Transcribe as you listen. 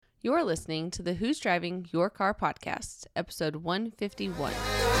You're listening to the Who's Driving Your Car podcast, episode 151.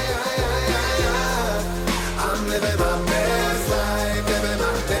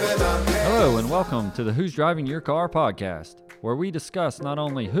 Hello and welcome to the Who's Driving Your Car podcast, where we discuss not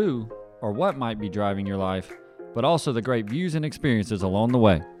only who or what might be driving your life, but also the great views and experiences along the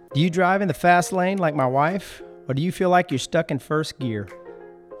way. Do you drive in the fast lane like my wife, or do you feel like you're stuck in first gear?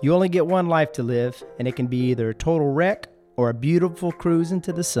 You only get one life to live, and it can be either a total wreck or a beautiful cruise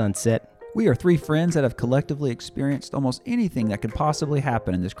into the sunset. We are three friends that have collectively experienced almost anything that could possibly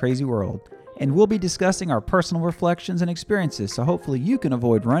happen in this crazy world, and we'll be discussing our personal reflections and experiences so hopefully you can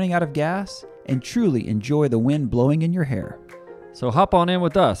avoid running out of gas and truly enjoy the wind blowing in your hair. So hop on in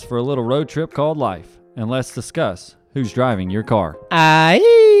with us for a little road trip called life, and let's discuss who's driving your car.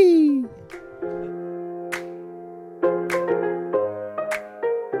 Aye!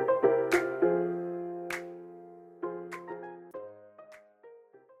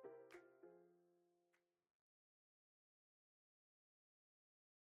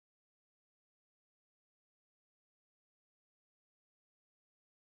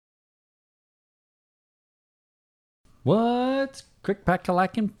 What's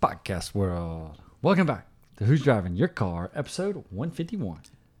Crick-Pack-a-lackin' podcast world? Welcome back to Who's Driving Your Car, episode 151.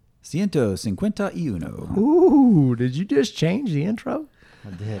 151. Ooh, did you just change the intro? I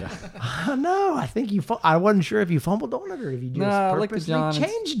did. No, I think you. I wasn't sure if you fumbled on it or if you just No, look at purposely John.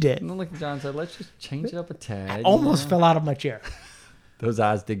 changed it. Look at John said, let's just change it up a tad. I almost fell out of my chair. Those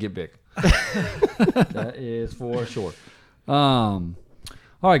eyes did get big. That is for sure.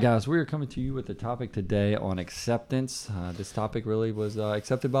 All right, guys, we are coming to you with a topic today on acceptance. This topic really was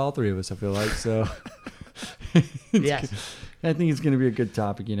accepted by all three of us, I feel like. So, Yes. I think it's going to be a good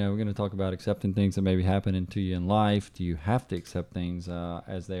topic. You know, we're going to talk about accepting things that may be happening to you in life. Do you have to accept things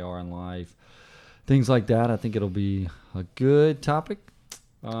as they are in life? Things like that. I think it'll be a good topic.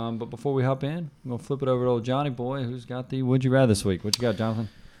 But before we hop in, I'm going to flip it over to old Johnny Boy, who's got the Would You Rather this week. What you got, Jonathan?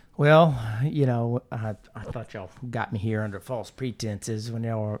 Well, you know, I thought y'all got me here under false pretenses when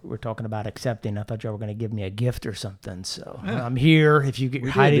y'all were talking about accepting. I thought y'all were going to give me a gift or something. So I'm here. If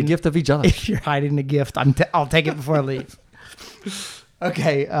you're hiding the gift of each other. if you're hiding the gift, I'll take it before I leave.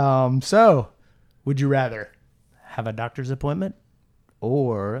 Okay. So would you rather have a doctor's appointment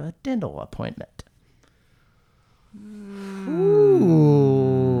or a dental appointment?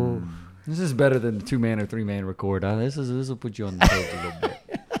 Ooh. This is better than the 2-man or 3-man record. This will put you on the toes a little bit.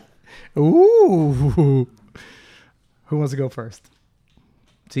 Ooh. Who wants to go first?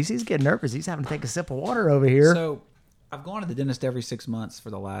 CC's getting nervous. He's having to take a sip of water over here. So, I've gone to the dentist every 6 months for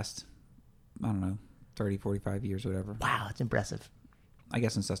the last, 30, 45 years, whatever. Wow, that's impressive. I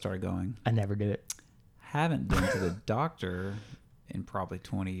guess since I started going. I never do it. Haven't been to the doctor in probably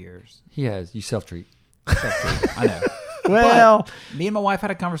 20 years. He has. You self-treat. I know. Well, But me and my wife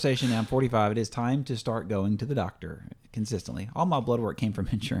had a conversation. Now I'm 45. It is time to start going to the doctor consistently. All my blood work came from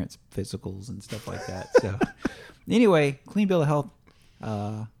insurance, physicals, and stuff like that. So, anyway, clean bill of health,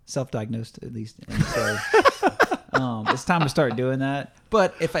 self-diagnosed at least. And so, it's time to start doing that.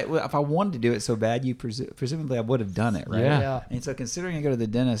 But if I wanted to do it so bad, presumably I would have done it, right? Yeah. And so, considering I go to the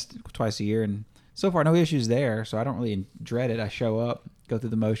dentist twice a year, and so far no issues there, so I don't really dread it. I show up, go through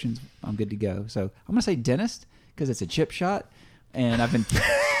the motions, I'm good to go. So I'm gonna say dentist because it's a chip shot, and I've been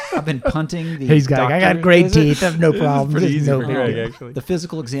punting the. he's got. I got doctor great visit. teeth. I have no problem. pretty There's easy no for Greg, problem. actually. The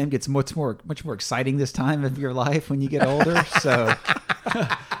physical exam gets much more exciting this time of your life when you get older. So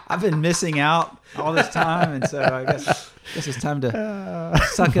I've been missing out all this time, and so I guess it's time to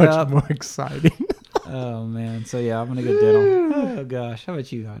suck it up. More exciting. Oh man, so yeah, I'm gonna go dental. Oh gosh, how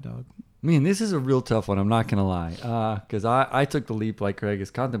about you, hot dog? Man, this is a real tough one. I'm not going to lie. Because I took the leap like Craig is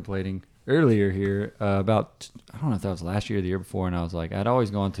contemplating earlier here about, I don't know if that was last year or the year before, and I was like, I'd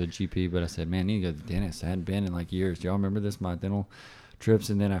always gone to a GP, but I said, man, I need to go to the dentist. I hadn't been in like years. Do y'all remember this, my dental trips?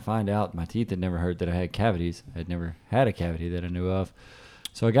 And then I find out my teeth had never hurt, that I had cavities. I had never had a cavity that I knew of.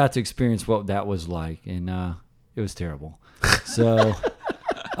 So I got to experience what that was like, and it was terrible. So...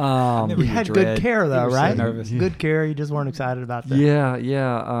 You had good care though, You were so right? nervous. Good care. You just weren't excited about that. Yeah.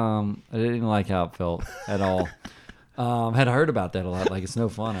 I didn't like how it felt at all. Had heard about that a lot. Like, it's no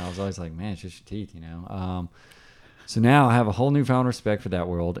fun. I was always like, man, it's just your teeth, you know. So now I have a whole newfound respect for that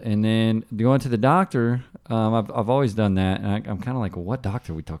world. And then going to the doctor, I've always done that. And I'm kind of like, well, what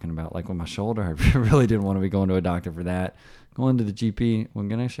doctor are we talking about? Like with my shoulder, I really didn't want to be going to a doctor for that. Going to the GP, we're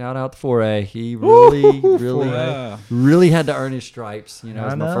going to shout out to 4A. He really had to earn his stripes. You know, it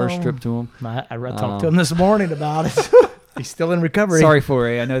was my first trip to him. I talked to him this morning about it. He's still in recovery. Sorry,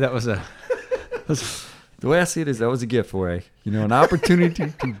 4A. I know that was a. The way I see it is that was a gift for you. You know, an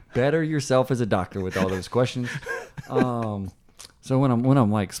opportunity to better yourself as a doctor with all those questions. So when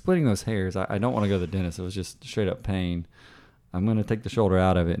I'm like splitting those hairs, I don't want to go to the dentist. It was just straight up pain. I'm going to take the shoulder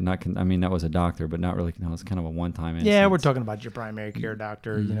out of it. And that was a doctor, but not really. No, it's kind of a one-time instance. Yeah, we're talking about your primary care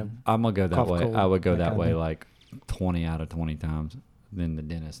doctor. You know, I'm going to go that cough, way. cold, I would go that that kind of way thing. like 20 out of 20 times. Then the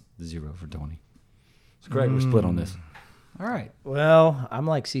dentist, 0 for 20. It's great. We're split on this. All right. well, I'm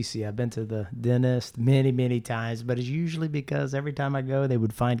like Cece. I've been to the dentist many, many times, but it's usually because every time I go, they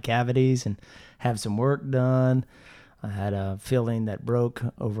would find cavities and have some work done. I had a filling that broke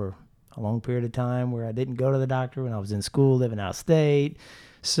over a long period of time where I didn't go to the doctor when I was in school living out of state.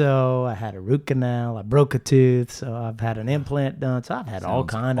 So I had a root canal. I broke a tooth. So I've had an implant done. So I've had all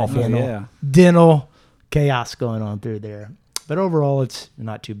Sounds kind of awful. dental chaos going on through there. But overall, it's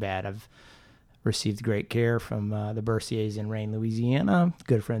not too bad. I've received great care from the Berciers in Rain, Louisiana.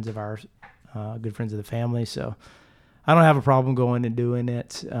 Good friends of ours, good friends of the family. So I don't have a problem going and doing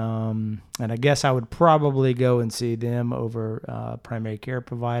it. And I guess I would probably go and see them over a primary care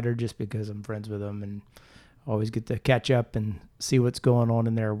provider just because I'm friends with them and always get to catch up and see what's going on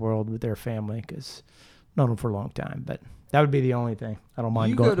in their world with their family because I've known them for a long time. But that would be the only thing. I don't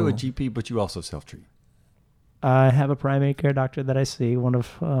mind You going go to a GP, but you also self-treat. I have a primary care doctor that I see, one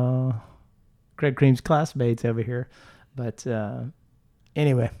of Craig Cream's classmates over here. But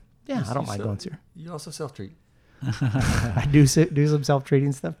anyway, yeah, I don't mind going through. You also self-treat. I do some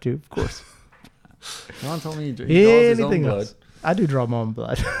self-treating stuff too, of course. John told me he draws his own Anything blood. else? I do draw my own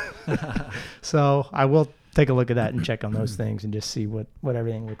blood. So I will take a look at that and check on those things and just see what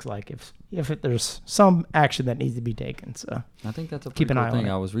everything looks like if there's some action that needs to be taken. So I think that's a Keep pretty an cool eye on thing.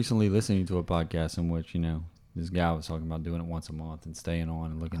 it. I was recently listening to a podcast in which, this guy was talking about doing it once a month and staying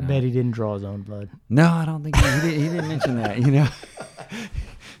on and looking I at bet it. he didn't draw his own blood. No, I don't think he didn't mention that.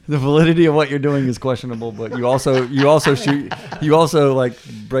 The validity of what you're doing is questionable, but you also like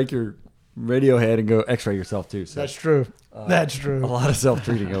break your radio head and go X-ray yourself too. So That's true. That's true. a lot of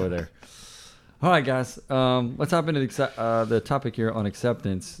self-treating over there. All right, guys. Let's hop into the topic here on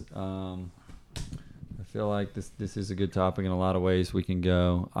acceptance. I feel like this is a good topic in a lot of ways we can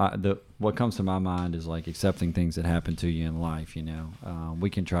go. What comes to my mind is like accepting things that happen to you in life. We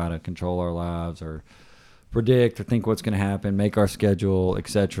can try to control our lives or predict or think what's going to happen, make our schedule,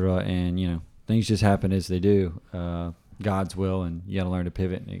 etc. And things just happen as they do. God's will, and you got to learn to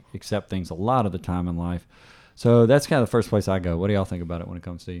pivot and accept things a lot of the time in life. So that's kind of the first place I go. What do y'all think about it when it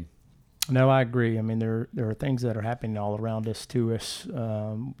comes to you? No, I agree. I mean, there are things that are happening all around us, to us,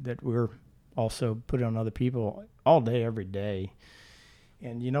 that we're also putting on other people all day, every day.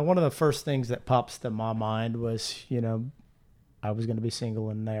 And, one of the first things that pops to my mind was, I was going to be single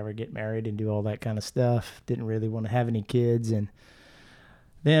and never get married and do all that kind of stuff. Didn't really want to have any kids. And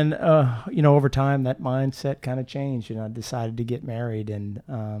then, over time, that mindset kind of changed. I decided to get married, and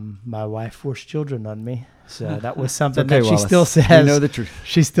my wife forced children on me. So that was something okay, that she Wallace. still says. You know the truth.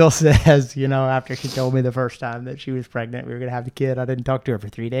 She still says, after she told me the first time that she was pregnant, we were going to have the kid, I didn't talk to her for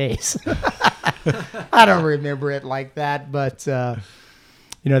 3 days. I don't remember it like that, but, that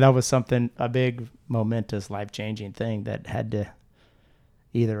was a big, momentous, life-changing thing that had to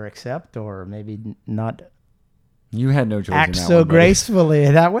either accept or maybe not You had no choice act in that so one, buddy. gracefully.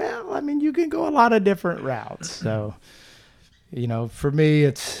 You can go a lot of different routes. So, for me,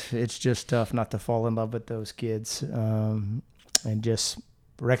 it's just tough not to fall in love with those kids, and just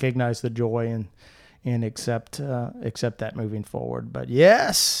recognize the joy and accept that moving forward. But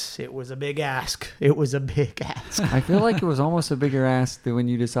yes, it was a big ask. It was a big ask. I feel like it was almost a bigger ask than when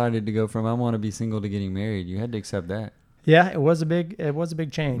you decided to go from I want to be single to getting married. You had to accept that. Yeah, it was a big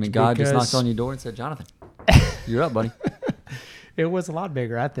change. I mean, God just knocked because on your door and said, Jonathan, you're up, buddy. It was a lot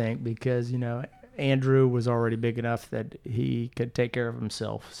bigger, I think, because, Andrew was already big enough that he could take care of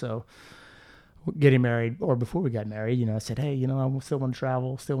himself. So getting married, or before we got married, I said, hey, I still want to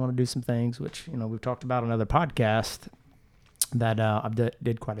travel, still want to do some things, which, we've talked about on another podcast that I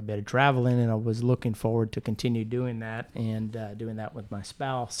did quite a bit of traveling, and I was looking forward to continue doing that and doing that with my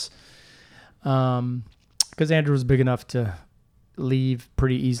spouse. Because Andrew was big enough to leave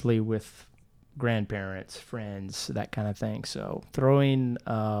pretty easily with grandparents, friends, that kind of thing. So throwing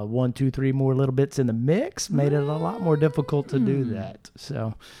 1, 2, 3 more little bits in the mix made it a lot more difficult to do that.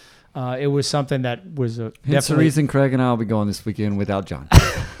 So it was something that was That's the definitely. reason Craig and I will be going this weekend without John.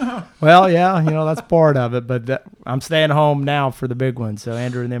 Well, yeah, that's part of it. But I'm staying home now for the big one. So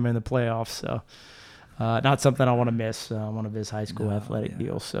Andrew and them are in the playoffs. So not something I want to miss. One of his high school athletic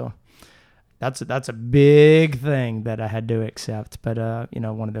deals. So that's a big thing that I had to accept. But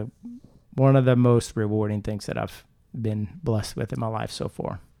one of the most rewarding things that I've been blessed with in my life so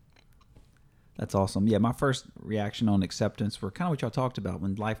far. That's awesome. Yeah, my first reaction on acceptance were kind of what y'all talked about,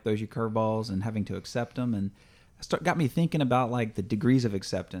 when life throws you curveballs and having to accept them. And got me thinking about like the degrees of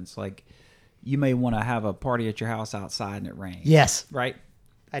acceptance. Like you may want to have a party at your house outside and it rains. Yes, Right?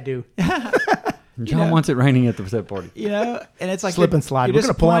 I do. John wants it raining at the set party. You know, and it's like Slip and slide. you're We're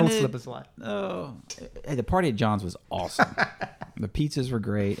gonna pull out a disappointed. slip and slide. Oh, hey, the party at John's was awesome. The pizzas were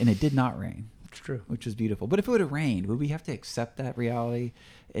great, and it did not rain, It's true. which was beautiful. But if it would have rained, would we have to accept that reality?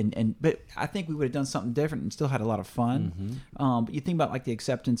 But I think we would have done something different and still had a lot of fun. But you think about like the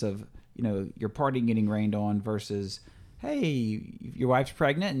acceptance of your party getting rained on versus, hey, your wife's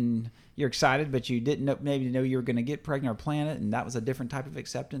pregnant and you're excited, but you didn't maybe know you were going to get pregnant or plan it, and that was a different type of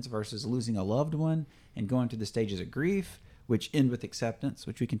acceptance versus losing a loved one and going through the stages of grief, which end with acceptance,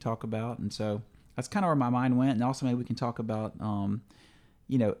 which we can talk about. And so that's kind of where my mind went. And also maybe we can talk about,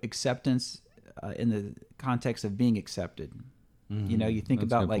 acceptance in the context of being accepted. You think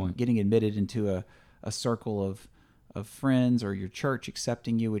That's a about good like point. getting admitted into a circle of friends or your church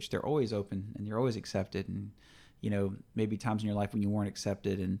accepting you, which they're always open and you're always accepted. And, maybe times in your life when you weren't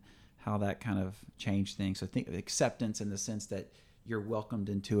accepted and how that kind of changed things. So think of acceptance in the sense that you're welcomed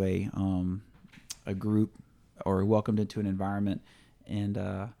into a group or welcomed into an environment, and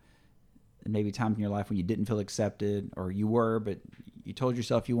maybe times in your life when you didn't feel accepted or you were, but you told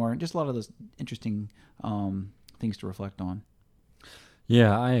yourself you weren't. Just a lot of those interesting things to reflect on.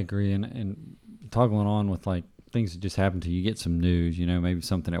 Yeah, I agree. And toggling on with like things that just happen to you, get some news, maybe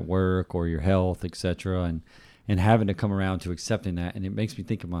something at work or your health, etc. And having to come around to accepting that. And it makes me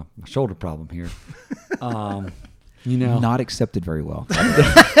think of my shoulder problem here. Not accepted very well.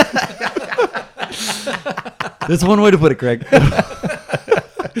 That's one way to put it, Craig.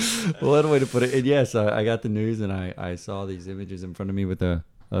 One way to put it. And yes, I got the news and I saw these images in front of me with a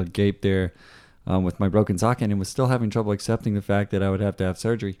gape there with my broken socket and was still having trouble accepting the fact that I would have to have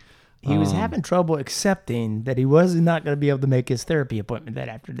surgery. He was having trouble accepting that he was not going to be able to make his therapy appointment that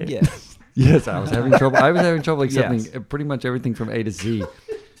afternoon. Yes. Yes, I was having trouble. I was having trouble accepting Yes. pretty much everything from A to Z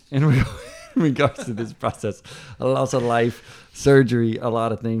in regards to this process. A loss of life, surgery, a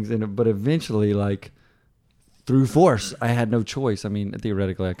lot of things. But eventually, like, through force, I had no choice. I mean,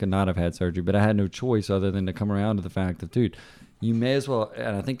 theoretically, I could not have had surgery, but I had no choice other than to come around to the fact of, dude, you may as well,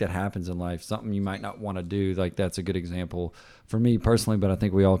 and I think that happens in life, something you might not want to do. Like, that's a good example for me personally, but I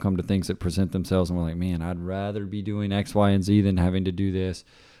think we all come to things that present themselves and we're like, man, I'd rather be doing X, Y, and Z than having to do this.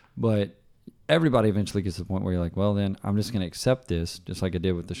 But everybody eventually gets to the point where you're like, well, then I'm just going to accept this, just like I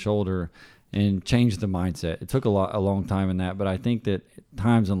did with the shoulder, and change the mindset. It took a long time in that, but I think that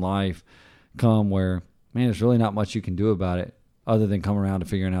times in life come where, man, there's really not much you can do about it other than come around to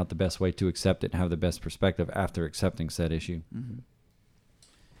figuring out the best way to accept it and have the best perspective after accepting said issue. Mm-hmm.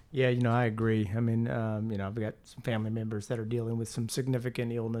 Yeah, I agree. I mean, I've got some family members that are dealing with some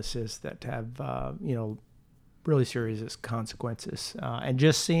significant illnesses that have, really serious consequences. And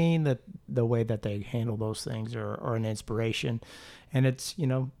just seeing the way that they handle those things are an inspiration. And it's,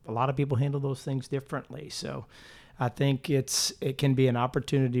 a lot of people handle those things differently. So I think it can be an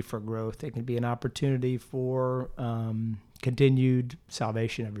opportunity for growth. It can be an opportunity for continued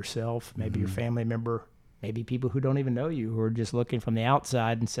salvation of yourself, maybe your family member, maybe people who don't even know you, who are just looking from the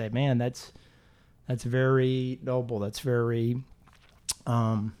outside and say, man, that's very noble. That's very,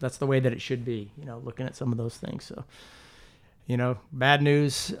 that's the way that it should be, looking at some of those things. So, bad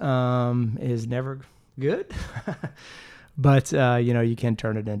news is never good, but, you can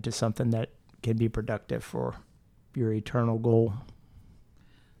turn it into something that can be productive for your eternal goal.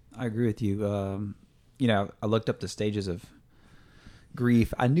 I agree with you. I looked up the stages of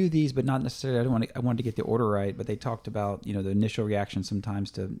grief. I knew these, but not necessarily. I wanted to get the order right. But they talked about the initial reaction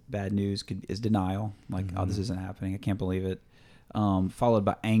sometimes to bad news is denial, like oh, this isn't happening, I can't believe it. Followed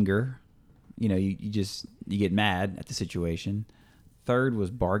by anger. You get mad at the situation. Third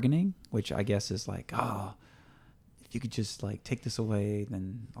was bargaining, which I guess is like, oh, if you could just like take this away,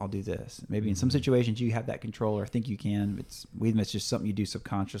 then I'll do this. Maybe in some situations you have that control or think you can. It's just something you do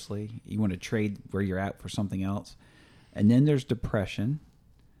subconsciously. You want to trade where you're at for something else. And then there's depression,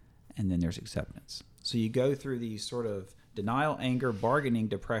 and then there's acceptance. So you go through these sort of denial, anger, bargaining,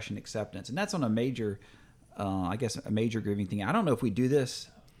 depression, acceptance. And that's on a major, a major grieving thing. I don't know if we do this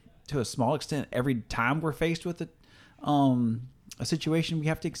to a small extent every time we're faced with a situation we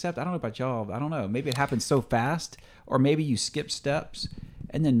have to accept. I don't know about y'all. I don't know. Maybe it happens so fast, or maybe you skip steps,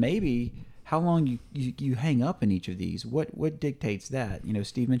 and then maybe how long you hang up in each of these. What dictates that?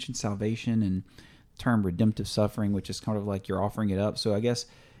 Steve mentioned salvation and term redemptive suffering, which is kind of like you're offering it up. So I guess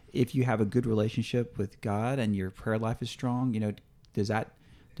if you have a good relationship with God and your prayer life is strong,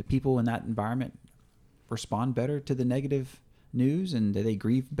 do people in that environment respond better to the negative news, and do they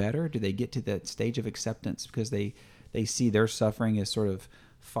grieve better? Do they get to that stage of acceptance because they see their suffering as sort of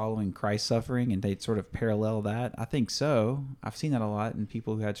following Christ's suffering, and they sort of parallel that. I think so. I've seen that a lot in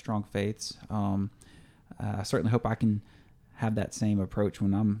people who had strong faiths. I certainly hope I can have that same approach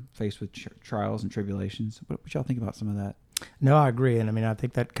when I'm faced with trials and tribulations. What y'all think about some of that? No, I agree. And I mean, I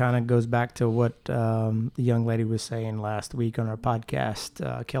think that kind of goes back to what the young lady was saying last week on our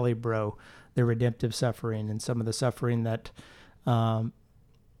podcast, Kelly Bro, the redemptive suffering and some of the suffering that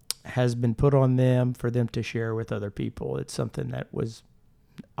has been put on them for them to share with other people. It's something that was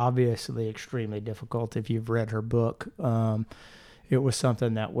obviously extremely difficult. If you've read her book, it was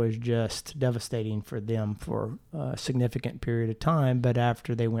something that was just devastating for them for a significant period of time. But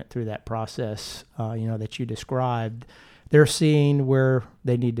after they went through that process, that you described, they're seeing where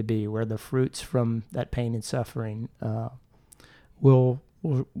they need to be, where the fruits from that pain and suffering will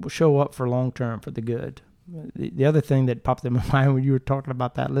show up for long term for the good. The other thing that popped in my mind when you were talking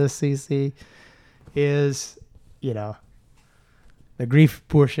about that list, CC, is, the grief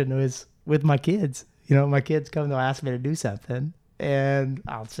portion was with my kids. My kids come, they'll ask me to do something, and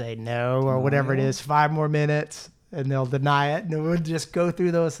I'll say no or whatever it is, 5 more minutes, and they'll deny it, and we'll just go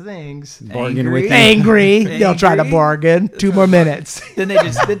through those things. Bargain with you. Angry. They'll try to bargain. 2 more minutes. Then they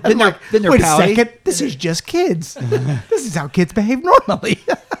just then they're wait pouty. a second. This is just kids. This is how kids behave normally.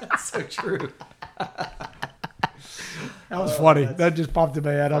 So true. That was funny. That just popped in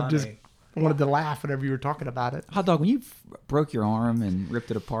my head. I wanted to laugh whenever you were talking about it. Hot Dog, when you broke your arm and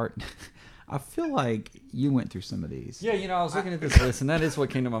ripped it apart, I feel like you went through some of these. Yeah, I was looking at this list, and that is what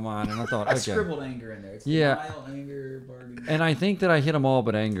came to my mind, and I thought, okay. I scribbled anger in there. It's denial, anger, bargaining. And I think that I hit them all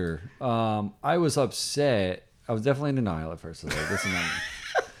but anger. I was upset. I was definitely in denial at first. I was like, this is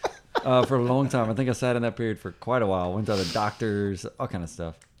not me. For a long time. I think I sat in that period for quite a while. Went to the doctors, all kind of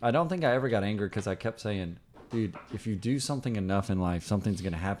stuff. I don't think I ever got angry because I kept saying, dude, if you do something enough in life, something's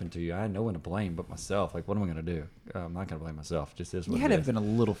going to happen to you. I had no one to blame but myself. Like, what am I going to do? I'm not going to blame myself. It just is what You it had to is. have been a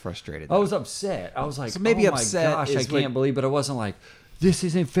little frustrated. I was upset. I was like, So maybe oh upset my gosh, I is what- can't believe, but I wasn't like, this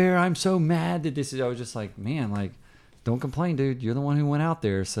isn't fair. I'm so mad that this is, I was just like, man, like, don't complain, dude. You're the one who went out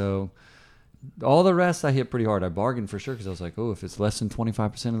there. So all the rest I hit pretty hard. I bargained for sure because I was like, oh, if it's less than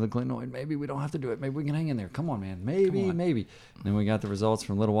 25% of the glenoid, maybe we don't have to do it. Maybe we can hang in there. Come on, man. Maybe. And then we got the results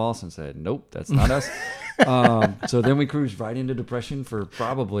from Little Wallace and said, nope, that's not us. So then we cruised right into depression for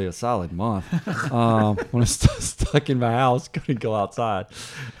probably a solid month. When I was stuck in my house, couldn't go outside.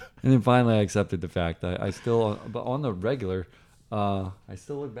 And then finally I accepted the fact that I still, but on the regular, I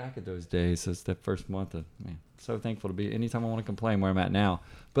still look back at those days as that first month of, man, so thankful to be anytime I want to complain where I'm at now.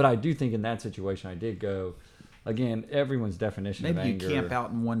 But I do think in that situation I did go, again, everyone's definition of Maybe anger. you camp out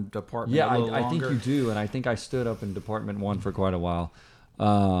in one department. Yeah, a little I think longer. you do. And I think I stood up in Department 1 for quite a while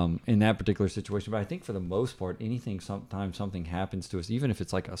in that particular situation. But I think for the most part, sometimes something happens to us, even if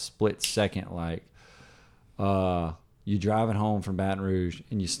it's like a split second, like you driving home from Baton Rouge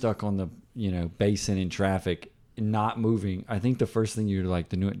and you stuck on the basin in traffic, not moving. I think the first thing you're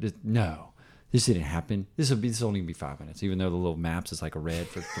like, no. This didn't happen. This will only gonna be 5 minutes, even though the little maps is like a red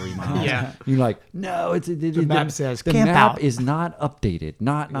for 3 miles. Yeah. You're like, no, the map says, the "Camp map out." is not updated,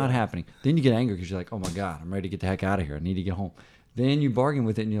 not happening. Then you get angry because you're like, oh my God, I'm ready to get the heck out of here. I need to get home. Then you bargain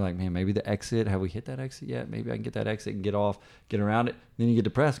with it and you're like, man, maybe the exit, have we hit that exit yet? Maybe I can get that exit and get off, get around it. Then you get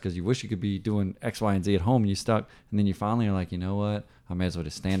depressed because you wish you could be doing X, Y, and Z at home and you stuck. And then you finally are like, you know what? I may as well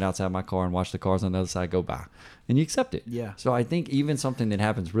just stand outside my car and watch the cars on the other side go by. And you accept it. Yeah. So I think even something that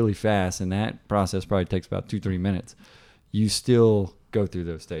happens really fast, and that process probably takes about 2-3 minutes, you still go through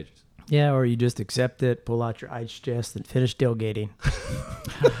those stages. Yeah, or you just accept it, pull out your ice chest, and finish tailgating.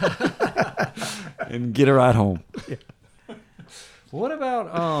 And get a ride home. What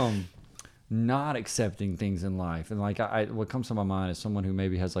about not accepting things in life? And like what comes to my mind is someone who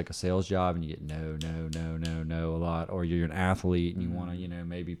maybe has like a sales job and you get no a lot, or you're an athlete and you want to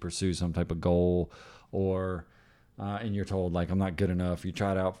maybe pursue some type of goal, or and you're told like I'm not good enough. You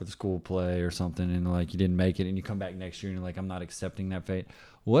tried out for the school play or something and like you didn't make it, and you come back next year and you're like I'm not accepting that fate.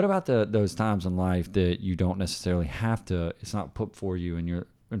 What about those times in life that you don't necessarily have to? It's not put for you and you're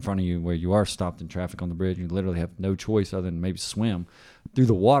in front of you where you are stopped in traffic on the bridge. You literally have no choice other than maybe swim through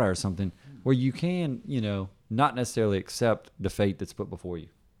the water or something, where you can, not necessarily accept the fate that's put before you.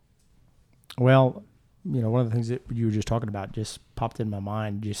 Well, one of the things that you were just talking about just popped in my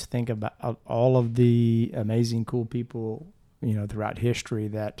mind. Just think about all of the amazing, cool people, throughout history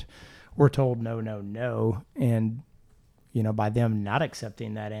that were told no. And, by them not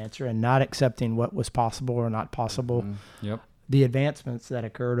accepting that answer and not accepting what was possible or not possible. Mm-hmm. Yep. The advancements that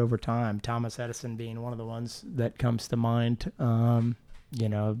occurred over time, Thomas Edison being one of the ones that comes to mind,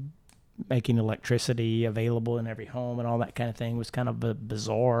 making electricity available in every home and all that kind of thing was kind of a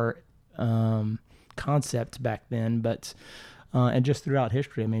bizarre concept back then. But and just throughout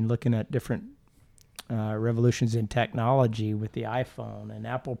history. I mean, looking at different revolutions in technology with the iPhone and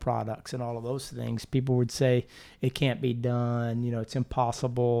Apple products and all of those things, people would say it can't be done, it's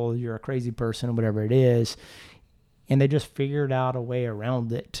impossible, you're a crazy person, whatever it is. And they just figured out a way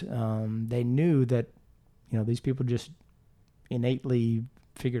around it. They knew that, these people just innately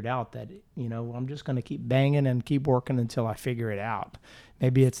figured out that, I'm just going to keep banging and keep working until I figure it out.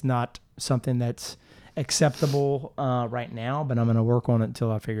 Maybe it's not something that's acceptable right now, but I'm going to work on it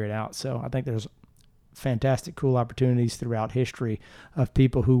until I figure it out. So I think there's fantastic, cool opportunities throughout history of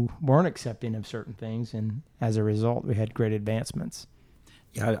people who weren't accepting of certain things, and as a result, we had great advancements.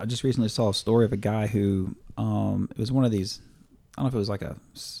 Yeah, I just recently saw a story of a guy who it was one of these. I don't know if it was like a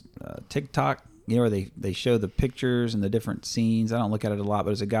TikTok, where they show the pictures and the different scenes. I don't look at it a lot,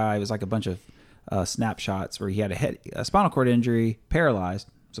 but as a guy, it was like a bunch of snapshots where he had a spinal cord injury, paralyzed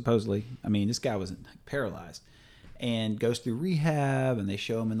supposedly. I mean, this guy wasn't paralyzed, and goes through rehab, and they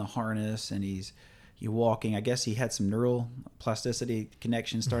show him in the harness, and he's walking. I guess he had some neural plasticity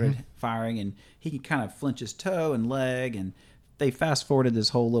connections started firing, and he could kind of flinch his toe and leg. And they fast forwarded this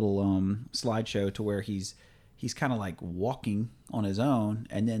whole little slideshow to where he's kind of like walking on his own,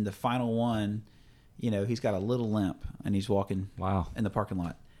 and then the final one, he's got a little limp, and he's walking in the parking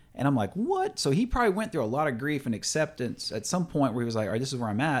lot. And I'm like, what? So he probably went through a lot of grief and acceptance at some point where he was like, all right, this is where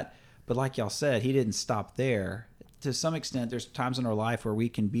I'm at. But like y'all said, he didn't stop there. To some extent, there's times in our life where we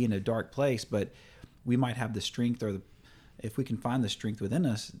can be in a dark place, but we might have the strength, if we can find the strength within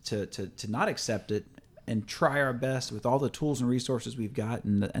us to not accept it and try our best with all the tools and resources we've got,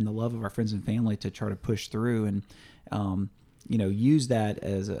 and the love of our friends and family to try to push through, and use that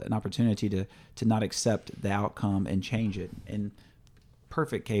as an opportunity to not accept the outcome and change it. In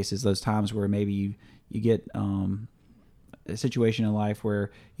perfect cases, those times where maybe you get a situation in life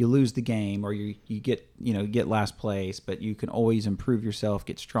where you lose the game, or you get last place, but you can always improve yourself,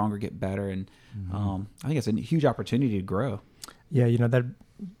 get stronger, get better, and I think it's a huge opportunity to grow. Yeah, that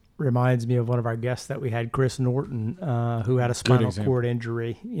reminds me of one of our guests that we had, Chris Norton, who had a spinal cord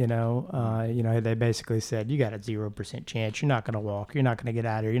injury. They basically said, you got a 0% chance. You're not going to walk. You're not going to get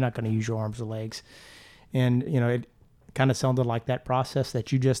out of here. You're not going to use your arms or legs. And, it kind of sounded like that process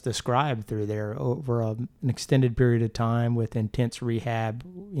that you just described through there over an extended period of time with intense rehab,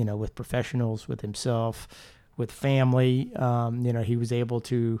 with professionals, with himself, with family. He was able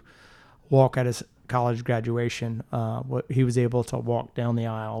to walk at his college graduation. He was able to walk down the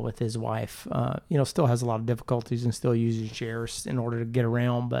aisle with his wife. Still has a lot of difficulties and still uses chairs in order to get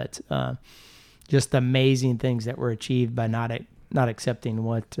around, but just amazing things that were achieved by not accepting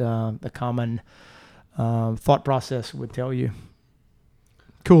what the common thought process would tell you.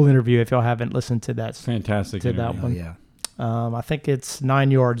 Cool interview if y'all haven't listened to that. Fantastic to interview. that one. Yeah. I think it's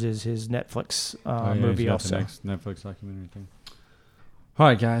 9 Yards is his Netflix movie also. The next Netflix documentary thing. All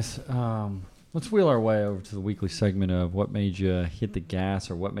right, guys. Let's wheel our way over to the weekly segment of what made you hit the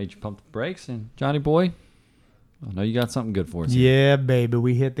gas or what made you pump the brakes. And Johnny boy, I know you got something good for us. Yeah, baby.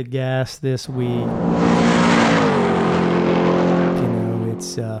 We hit the gas this week.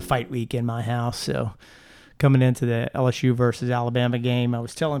 It's fight week in my house, so coming into the LSU versus Alabama game, I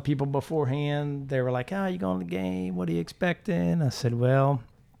was telling people beforehand. They were like, you going to the game? What are you expecting? I said, well,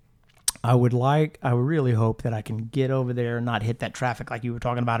 I would really hope that I can get over there and not hit that traffic like you were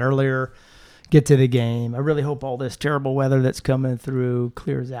talking about earlier, get to the game. I really hope all this terrible weather that's coming through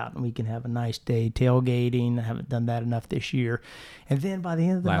clears out and we can have a nice day tailgating. I haven't done that enough this year. And then by the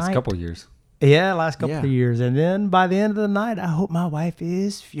end of the night... Last couple of years. Yeah, last couple of years. And then by the end of the night, I hope my wife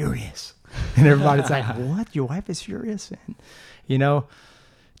is furious. And everybody's like, what? Your wife is furious? And,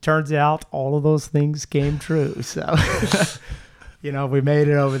 turns out all of those things came true. So, we made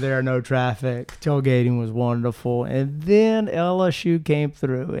it over there, no traffic. Tailgating was wonderful. And then LSU came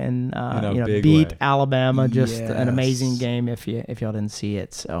through and, beat Alabama. Just an amazing game if y'all didn't see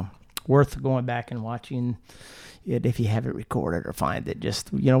it. So, worth going back and watching it if you have it recorded or find it.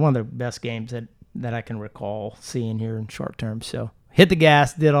 Just, one of the best games that I can recall seeing here in short term. So hit the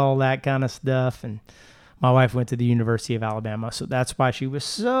gas, did all that kind of stuff. And my wife went to the University of Alabama. So that's why she was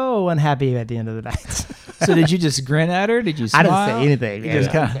so unhappy at the end of the night. So did you just grin at her? Did you smile? I didn't say anything. You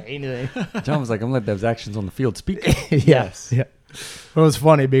just didn't say anything. John was like, I'm going to let those actions on the field speak. Yes. Yeah. It was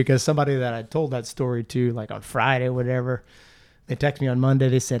funny because somebody that I told that story to, like on Friday or whatever, they texted me on Monday.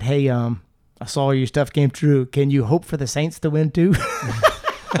 They said, hey, I saw your stuff came true. Can you hope for the Saints to win too?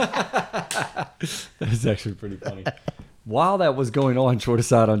 That's actually pretty funny. While that was going on, short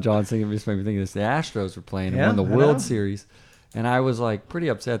aside on John's thing, it just made me think of this. The Astros were playing and won the World Series. And I was like pretty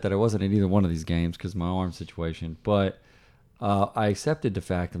upset that I wasn't in either one of these games because of my arm situation. But I accepted the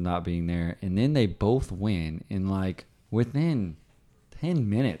fact of not being there. And then they both win in like within 10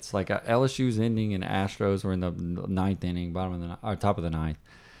 minutes. Like LSU's ending and Astros were in the ninth inning, top of the ninth.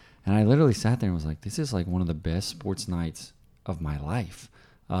 And I literally sat there and was like, this is like one of the best sports nights of my life.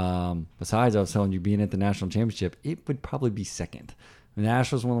 Besides, I was telling you, being at the national championship, it would probably be second. The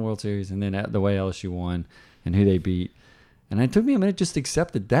Astros won the World Series, and then the way LSU won and who they beat. And it took me a minute just to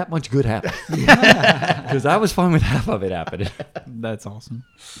accept that much good happened. Because I was fine with half of it happening. That's awesome.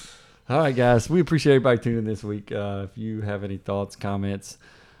 All right, guys. We appreciate everybody tuning in this week. If you have any thoughts, comments,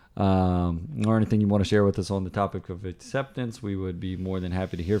 or anything you want to share with us on the topic of acceptance, we would be more than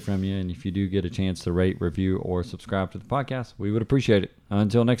happy to hear from you. And if you do get a chance to rate, review, or subscribe to the podcast, we would appreciate it.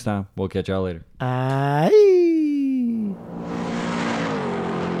 Until next time, we'll catch y'all later.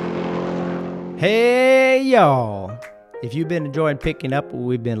 Hey, y'all. If you've been enjoying picking up what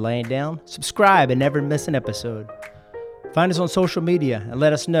we've been laying down, subscribe and never miss an episode. Find us on social media and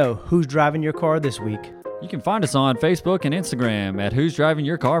let us know who's driving your car this week. You can find us on Facebook and Instagram at Who's Driving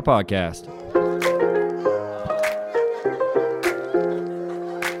Your Car Podcast.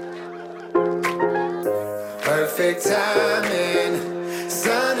 Perfect timing,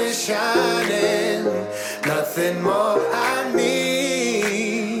 sun is shining, nothing more I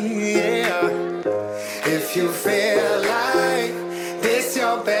need, yeah. If you feel like this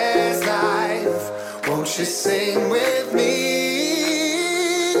your best life, won't you sing with me?